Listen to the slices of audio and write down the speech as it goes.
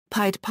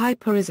Pied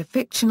Piper is a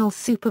fictional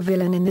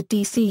supervillain in the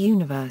DC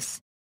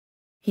universe.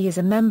 He is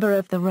a member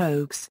of the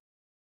Rogues.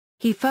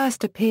 He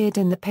first appeared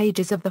in the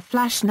pages of The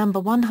Flash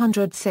number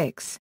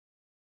 106.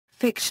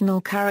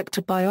 Fictional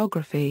character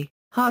biography: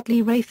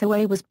 Hartley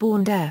Rathaway was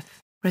born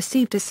deaf,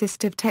 received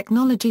assistive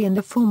technology in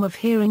the form of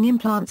hearing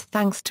implants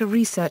thanks to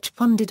research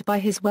funded by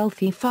his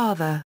wealthy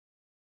father.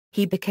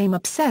 He became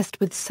obsessed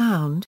with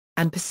sound,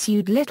 and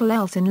pursued little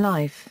else in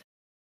life.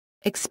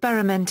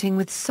 Experimenting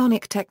with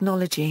sonic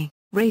technology,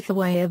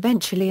 Rathaway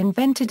eventually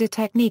invented a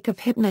technique of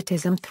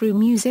hypnotism through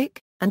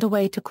music, and a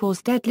way to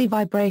cause deadly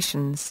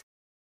vibrations.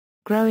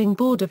 Growing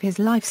bored of his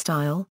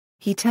lifestyle,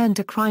 he turned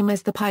to crime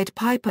as the Pied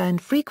Piper and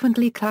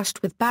frequently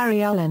clashed with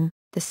Barry Allen,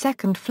 the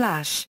second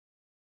Flash.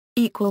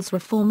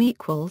 Reform.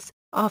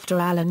 After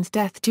Allen's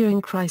death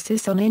during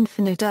Crisis on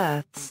Infinite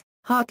Earths,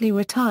 Hartley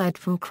retired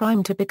from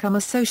crime to become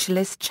a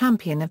socialist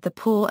champion of the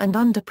poor and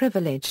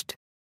underprivileged.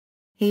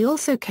 He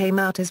also came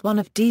out as one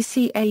of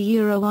DCA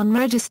Euro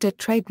unregistered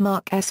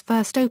trademark's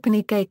first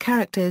openly gay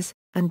characters,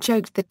 and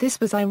joked that this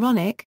was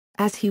ironic,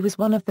 as he was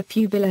one of the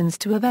few villains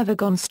to have ever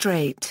gone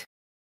straight.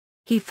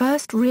 He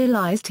first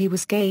realized he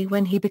was gay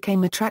when he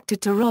became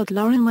attracted to Rod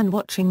Lauren when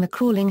watching The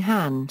Crawling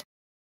Hand.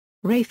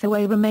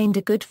 Rathaway remained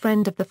a good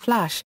friend of the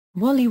Flash,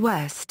 Wally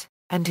West,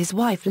 and his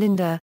wife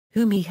Linda,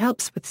 whom he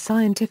helps with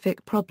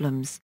scientific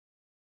problems.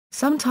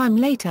 Sometime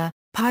later,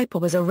 Piper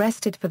was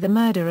arrested for the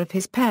murder of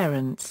his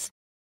parents.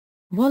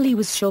 Wally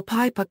was sure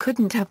Piper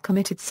couldn't have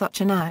committed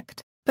such an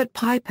act, but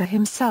Piper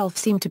himself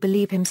seemed to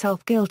believe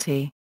himself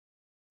guilty.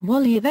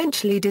 Wally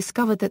eventually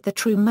discovered that the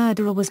true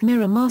murderer was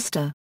Mirror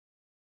Master.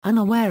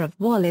 Unaware of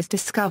Wally's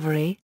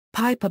discovery,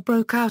 Piper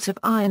broke out of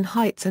Iron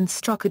Heights and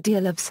struck a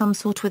deal of some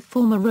sort with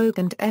former Rogue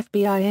and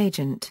FBI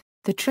agent,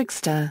 the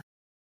Trickster.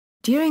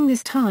 During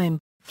this time,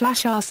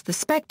 Flash asked the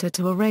Spectre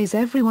to erase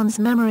everyone's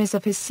memories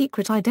of his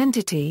secret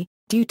identity,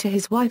 due to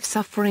his wife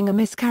suffering a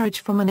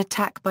miscarriage from an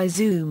attack by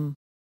Zoom.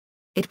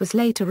 It was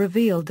later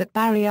revealed that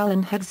Barry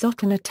Allen had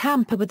gotten a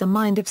tamper with the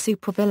mind of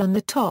supervillain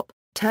the Top,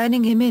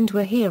 turning him into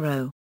a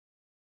hero.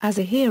 As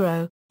a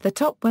hero, the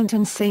Top went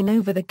insane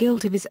over the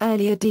guilt of his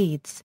earlier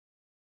deeds.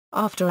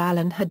 After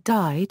Allen had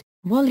died,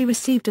 Wally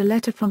received a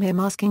letter from him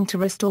asking to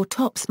restore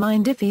Top's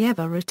mind if he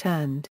ever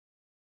returned.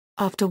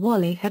 After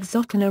Wally had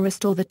gotten to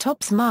restore the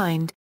Top's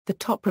mind, the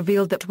Top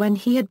revealed that when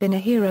he had been a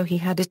hero he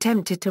had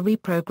attempted to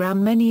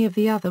reprogram many of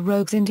the other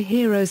rogues into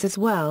heroes as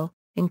well,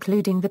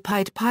 including the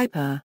Pied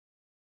Piper.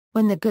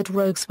 When the good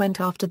rogues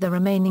went after the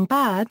remaining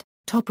bad,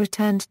 Top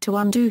returned to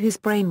undo his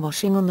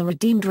brainwashing on the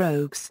redeemed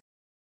rogues.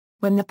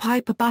 When the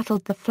Piper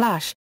battled the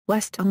Flash,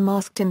 West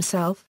unmasked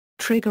himself,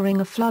 triggering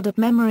a flood of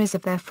memories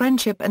of their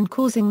friendship and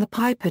causing the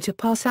Piper to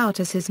pass out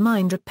as his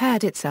mind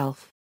repaired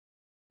itself.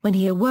 When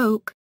he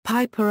awoke,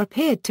 Piper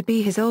appeared to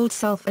be his old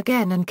self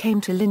again and came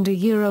to Linda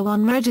Euro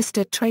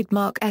unregistered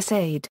trademark's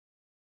aid.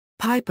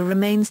 Piper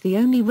remains the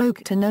only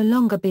rogue to no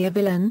longer be a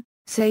villain,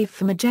 save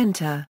for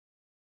Magenta.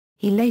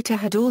 He later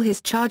had all his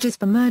charges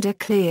for murder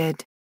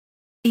cleared.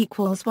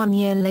 1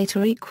 year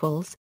later.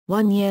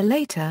 1 year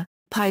later,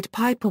 Pied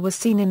Piper was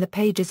seen in the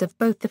pages of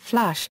both The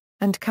Flash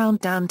and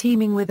Countdown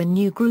teaming with a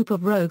new group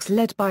of rogues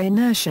led by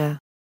Inertia.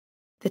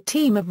 The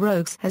team of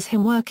rogues has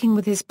him working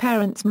with his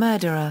parents'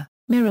 murderer,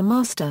 Mirror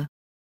Master.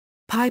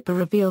 Piper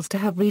reveals to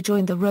have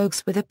rejoined the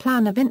rogues with a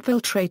plan of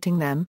infiltrating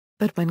them,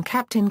 but when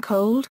Captain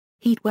Cold,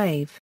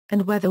 Heatwave,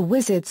 and Weather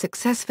Wizard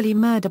successfully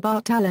murder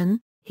Bart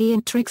Allen, he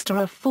and Trickster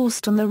are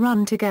forced on the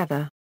run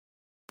together.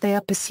 They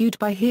are pursued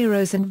by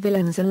heroes and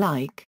villains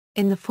alike,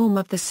 in the form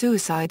of the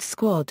Suicide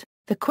Squad,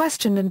 The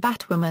Question and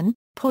Batwoman,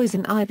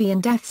 Poison Ivy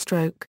and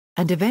Deathstroke,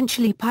 and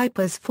eventually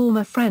Piper's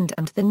former friend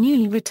and the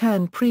newly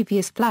returned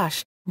previous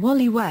Flash,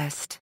 Wally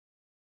West.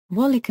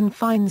 Wally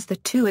confines the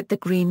two at the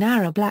Green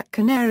Arrow Black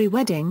Canary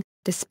wedding,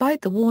 despite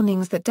the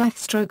warnings that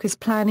Deathstroke is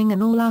planning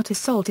an all-out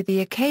assault at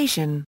the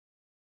occasion.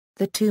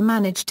 The two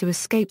manage to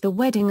escape the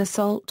wedding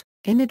assault,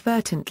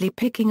 inadvertently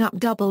picking up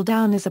Double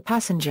Down as a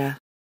passenger.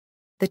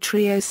 The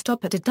trio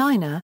stop at a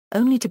diner,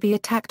 only to be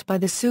attacked by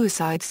the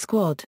Suicide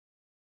Squad.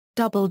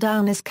 Double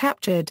Down is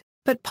captured,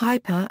 but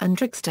Piper and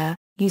Trickster,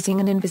 using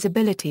an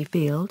invisibility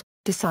field,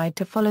 decide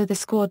to follow the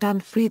squad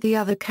and free the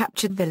other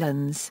captured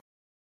villains.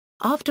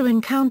 After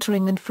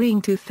encountering and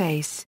freeing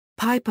Two-Face,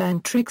 Piper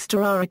and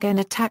Trickster are again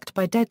attacked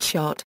by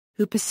Deadshot,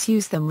 who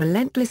pursues them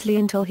relentlessly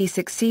until he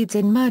succeeds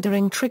in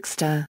murdering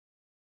Trickster.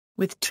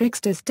 With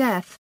Trickster's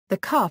death, the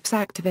cuffs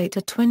activate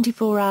a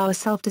 24-hour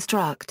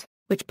self-destruct,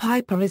 which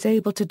Piper is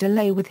able to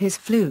delay with his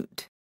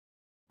flute.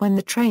 When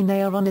the train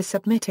they are on is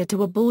submitted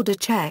to a border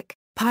check,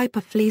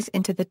 Piper flees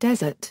into the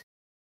desert.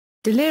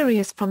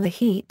 Delirious from the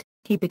heat,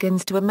 he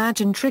begins to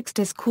imagine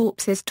Trickster's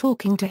corpses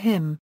talking to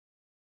him.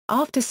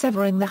 After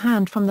severing the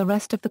hand from the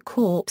rest of the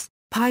corpse,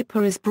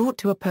 Piper is brought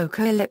to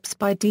Apocalypse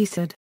by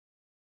Deesad.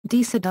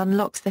 Deesad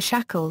unlocks the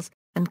shackles,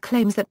 and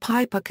claims that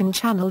Piper can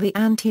channel the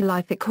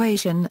anti-life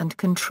equation and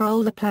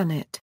control the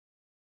planet.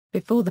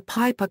 Before the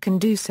Piper can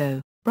do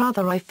so,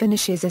 Brother Eye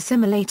finishes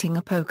assimilating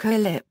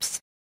Apocalypse.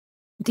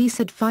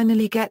 Deeside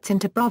finally gets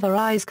into Brother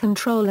Eye's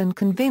control and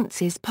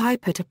convinces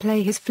Piper to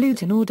play his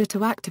flute in order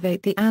to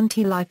activate the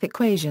anti-life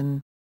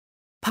equation.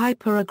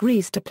 Piper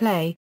agrees to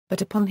play,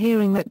 but upon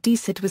hearing that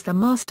Deeside was the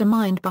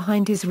mastermind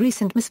behind his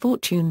recent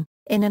misfortune,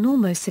 in an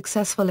almost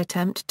successful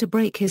attempt to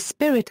break his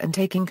spirit and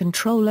taking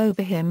control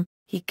over him,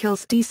 he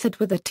kills Deeside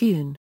with a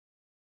tune.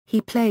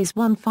 He plays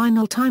one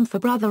final time for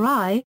Brother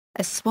Eye,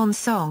 a swan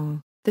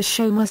song, "The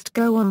Show Must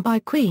Go On" by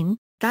Queen,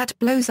 that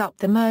blows up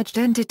the merged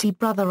entity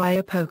Brother Eye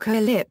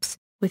apocalypse,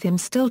 with him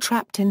still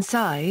trapped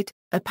inside,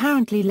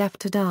 apparently left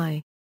to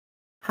die.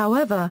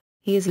 However,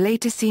 he is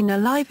later seen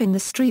alive in the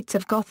streets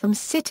of Gotham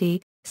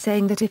City,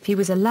 saying that if he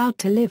was allowed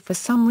to live for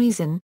some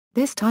reason,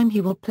 this time he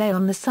will play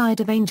on the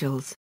side of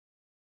angels.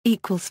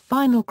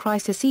 Final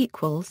Crisis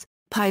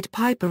Pied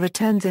Piper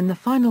returns in the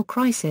Final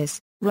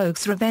Crisis,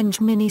 Rogue's Revenge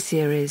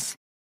miniseries.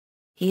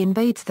 He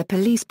invades the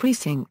police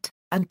precinct,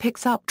 and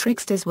picks up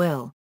Trickster's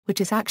will,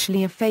 which is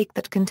actually a fake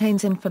that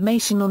contains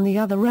information on the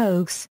other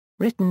rogues,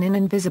 written in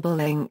invisible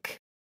ink.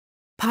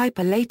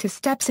 Piper later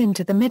steps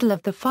into the middle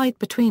of the fight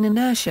between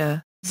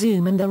Inertia,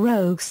 Zoom and the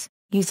rogues,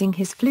 using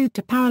his flute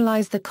to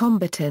paralyze the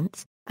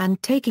combatants,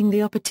 and taking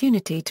the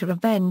opportunity to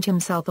revenge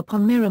himself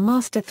upon Mirror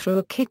Master through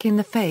a kick in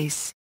the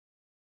face.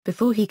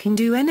 Before he can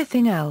do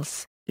anything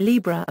else,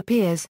 Libra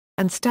appears,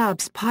 and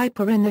stabs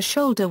Piper in the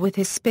shoulder with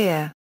his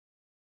spear.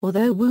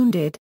 Although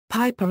wounded,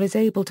 Piper is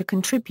able to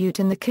contribute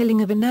in the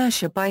killing of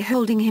Inertia by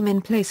holding him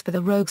in place for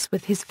the rogues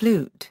with his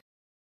flute.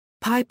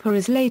 Piper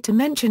is later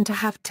mentioned to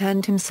have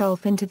turned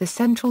himself into the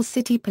Central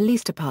City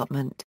Police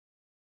Department.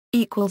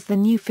 The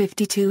New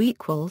 52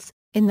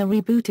 In the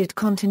rebooted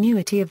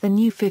continuity of the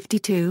New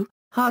 52,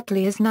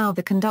 Hartley is now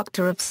the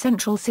conductor of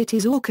Central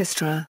City's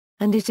orchestra,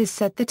 and it is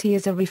said that he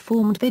is a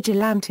reformed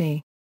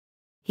vigilante.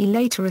 He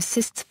later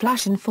assists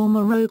Flash and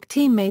former Rogue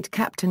teammate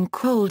Captain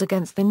Cold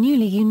against the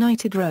newly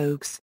united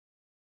Rogues.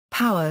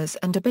 Powers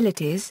and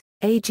abilities: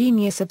 a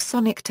genius of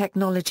sonic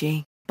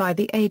technology, by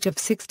the age of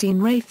 16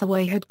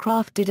 Raithaway had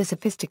crafted a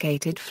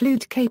sophisticated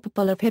flute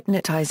capable of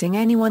hypnotizing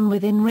anyone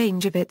within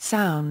range of its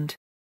sound.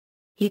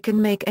 He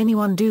can make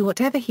anyone do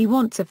whatever he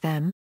wants of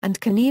them,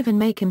 and can even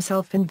make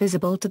himself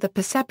invisible to the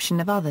perception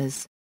of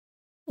others.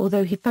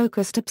 Although he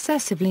focused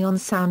obsessively on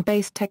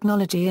sound-based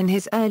technology in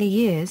his early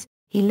years,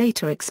 he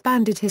later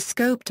expanded his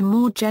scope to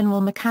more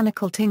general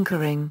mechanical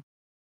tinkering.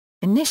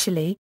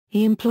 Initially,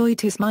 he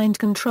employed his mind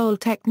control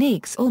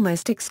techniques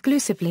almost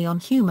exclusively on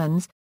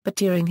humans, but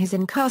during his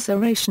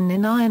incarceration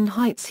in Iron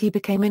Heights he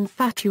became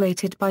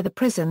infatuated by the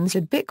prison's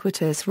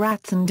ubiquitous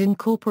rats and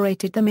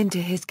incorporated them into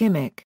his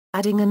gimmick,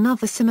 adding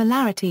another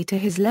similarity to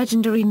his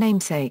legendary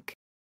namesake.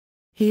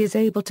 He is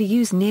able to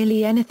use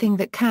nearly anything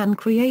that can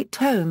create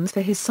tones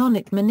for his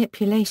sonic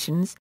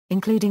manipulations,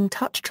 including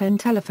touch-tone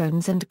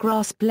telephones and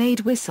grass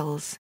blade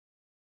whistles.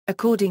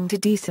 According to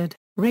Deeside,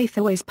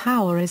 Raithaway's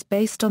power is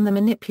based on the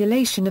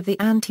manipulation of the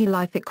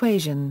anti-life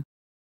equation.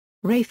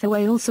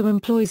 Raithaway also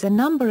employs a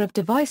number of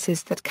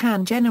devices that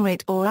can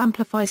generate or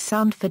amplify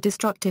sound for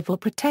destructive or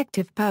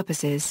protective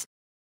purposes.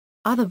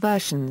 Other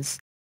versions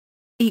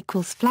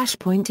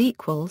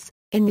Flashpoint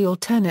In the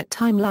alternate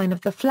timeline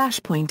of the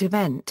Flashpoint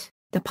event,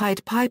 the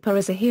Pied Piper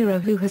is a hero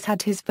who has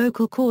had his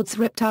vocal cords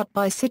ripped out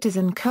by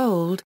Citizen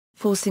Cold,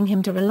 forcing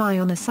him to rely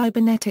on a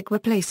cybernetic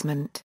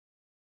replacement.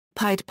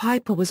 Pied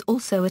Piper was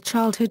also a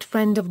childhood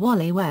friend of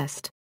Wally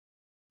West.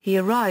 He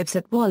arrives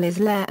at Wally's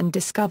lair and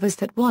discovers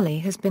that Wally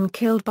has been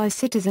killed by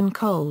Citizen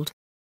Cold.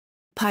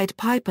 Pied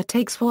Piper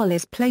takes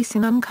Wally's place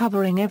in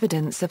uncovering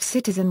evidence of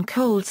Citizen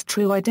Cold's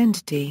true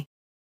identity.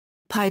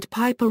 Pied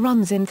Piper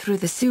runs in through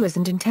the sewers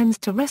and intends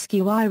to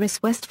rescue Iris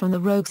West from the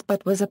rogues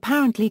but was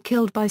apparently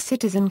killed by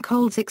Citizen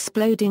Cold's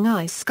exploding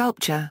ice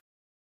sculpture.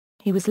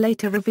 He was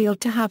later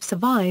revealed to have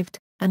survived,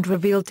 and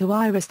revealed to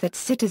Iris that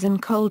Citizen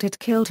Cold had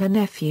killed her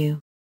nephew.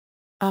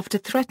 After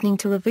threatening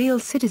to reveal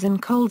Citizen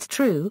Cold's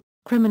true,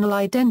 criminal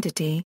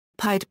identity,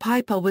 Pied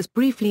Piper was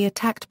briefly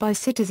attacked by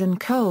Citizen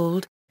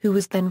Cold, who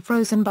was then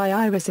frozen by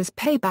Iris as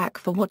payback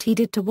for what he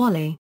did to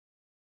Wally.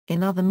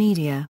 In other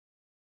media,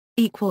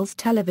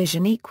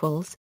 Television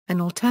An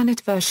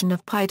alternate version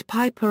of Pied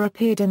Piper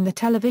appeared in the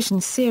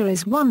television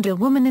series Wonder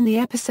Woman in the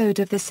episode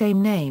of the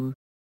same name.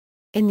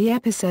 In the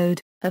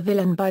episode, a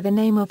villain by the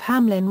name of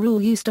Hamlin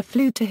Rule used a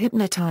flute to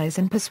hypnotize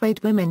and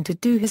persuade women to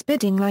do his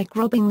bidding, like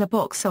robbing the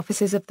box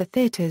offices of the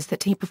theaters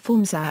that he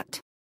performs at.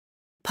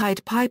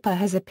 Pied Piper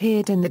has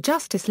appeared in the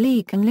Justice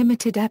League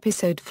Unlimited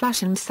episode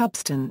Flash and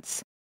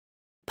Substance.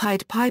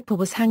 Pied Piper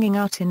was hanging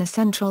out in a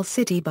Central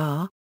City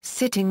bar,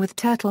 sitting with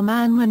Turtle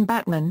Man when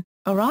Batman,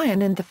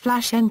 Orion and the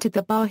Flash entered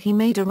the bar. He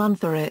made a run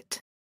for it.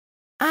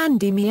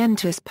 Andy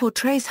Mientras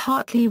portrays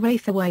Hartley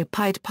Raithaway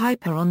Pied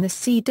Piper on the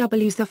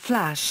CW's The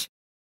Flash.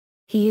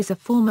 He is a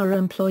former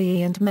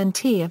employee and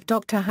mentee of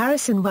Dr.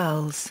 Harrison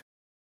Wells.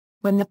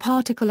 When the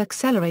particle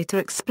accelerator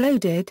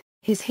exploded,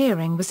 his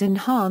hearing was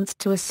enhanced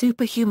to a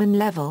superhuman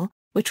level,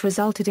 which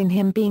resulted in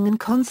him being in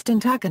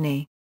constant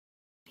agony.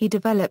 He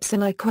develops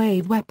an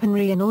iQuave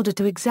weaponry in order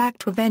to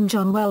exact revenge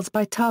on Wells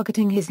by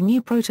targeting his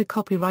new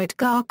proto-copyright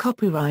GAR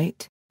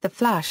copyright, The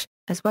Flash,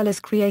 as well as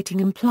creating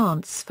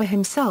implants for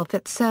himself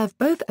that serve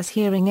both as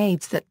hearing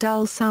aids that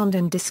dull sound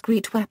and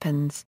discreet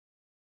weapons.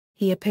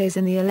 He appears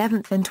in the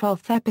 11th and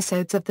 12th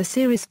episodes of the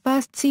series'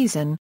 first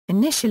season,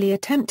 initially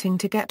attempting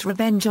to get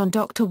revenge on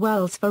Dr.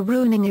 Wells for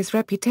ruining his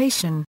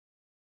reputation.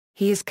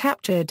 He is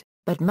captured,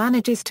 but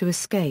manages to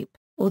escape,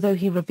 although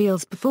he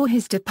reveals before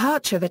his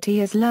departure that he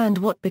has learned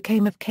what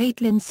became of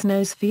Caitlin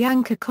Snow's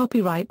fiancé.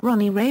 Copyright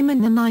Ronnie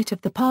Raymond. The night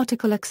of the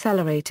particle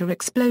accelerator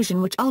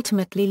explosion, which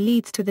ultimately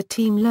leads to the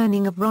team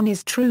learning of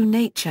Ronnie's true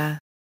nature.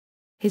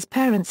 His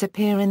parents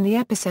appear in the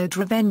episode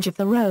Revenge of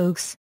the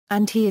Rogues,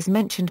 and he is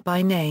mentioned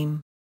by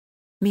name.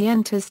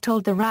 Mientras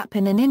told The Wrap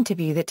in an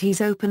interview that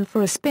he's open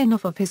for a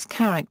spin-off of his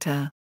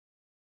character.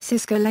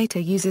 Cisco later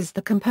uses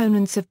the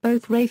components of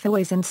both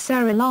Wraithaway's and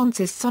Sarah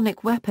Lance's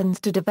sonic weapons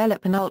to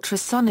develop an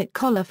ultrasonic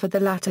collar for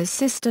the latter's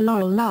sister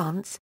Laurel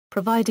Lance,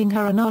 providing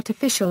her an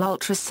artificial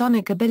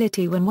ultrasonic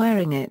ability when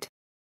wearing it.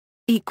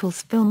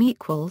 Film.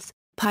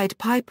 Pied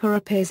Piper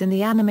appears in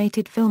the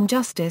animated film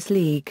Justice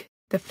League,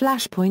 The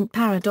Flashpoint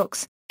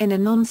Paradox, in a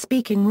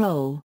non-speaking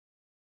role.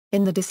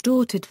 In the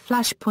distorted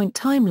Flashpoint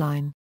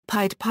timeline,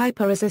 Pied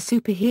Piper is a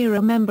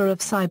superhero member of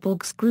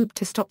Cyborg's group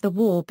to stop the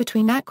war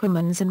between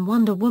Aquaman's and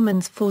Wonder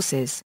Woman's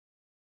forces.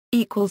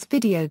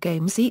 Video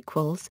games.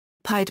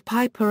 Pied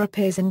Piper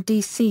appears in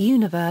DC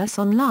Universe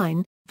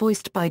Online,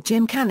 voiced by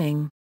Jim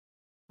Canning.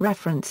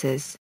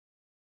 References.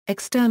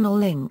 External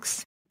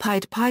links: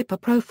 Pied Piper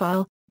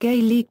profile,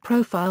 Gay League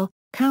profile,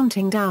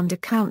 Counting Down to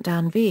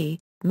Countdown V,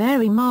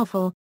 Mary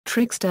Marvel,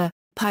 Trickster,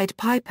 Pied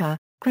Piper,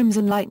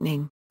 Crimson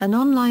Lightning, an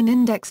online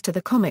index to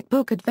the comic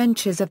book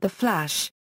Adventures of the Flash.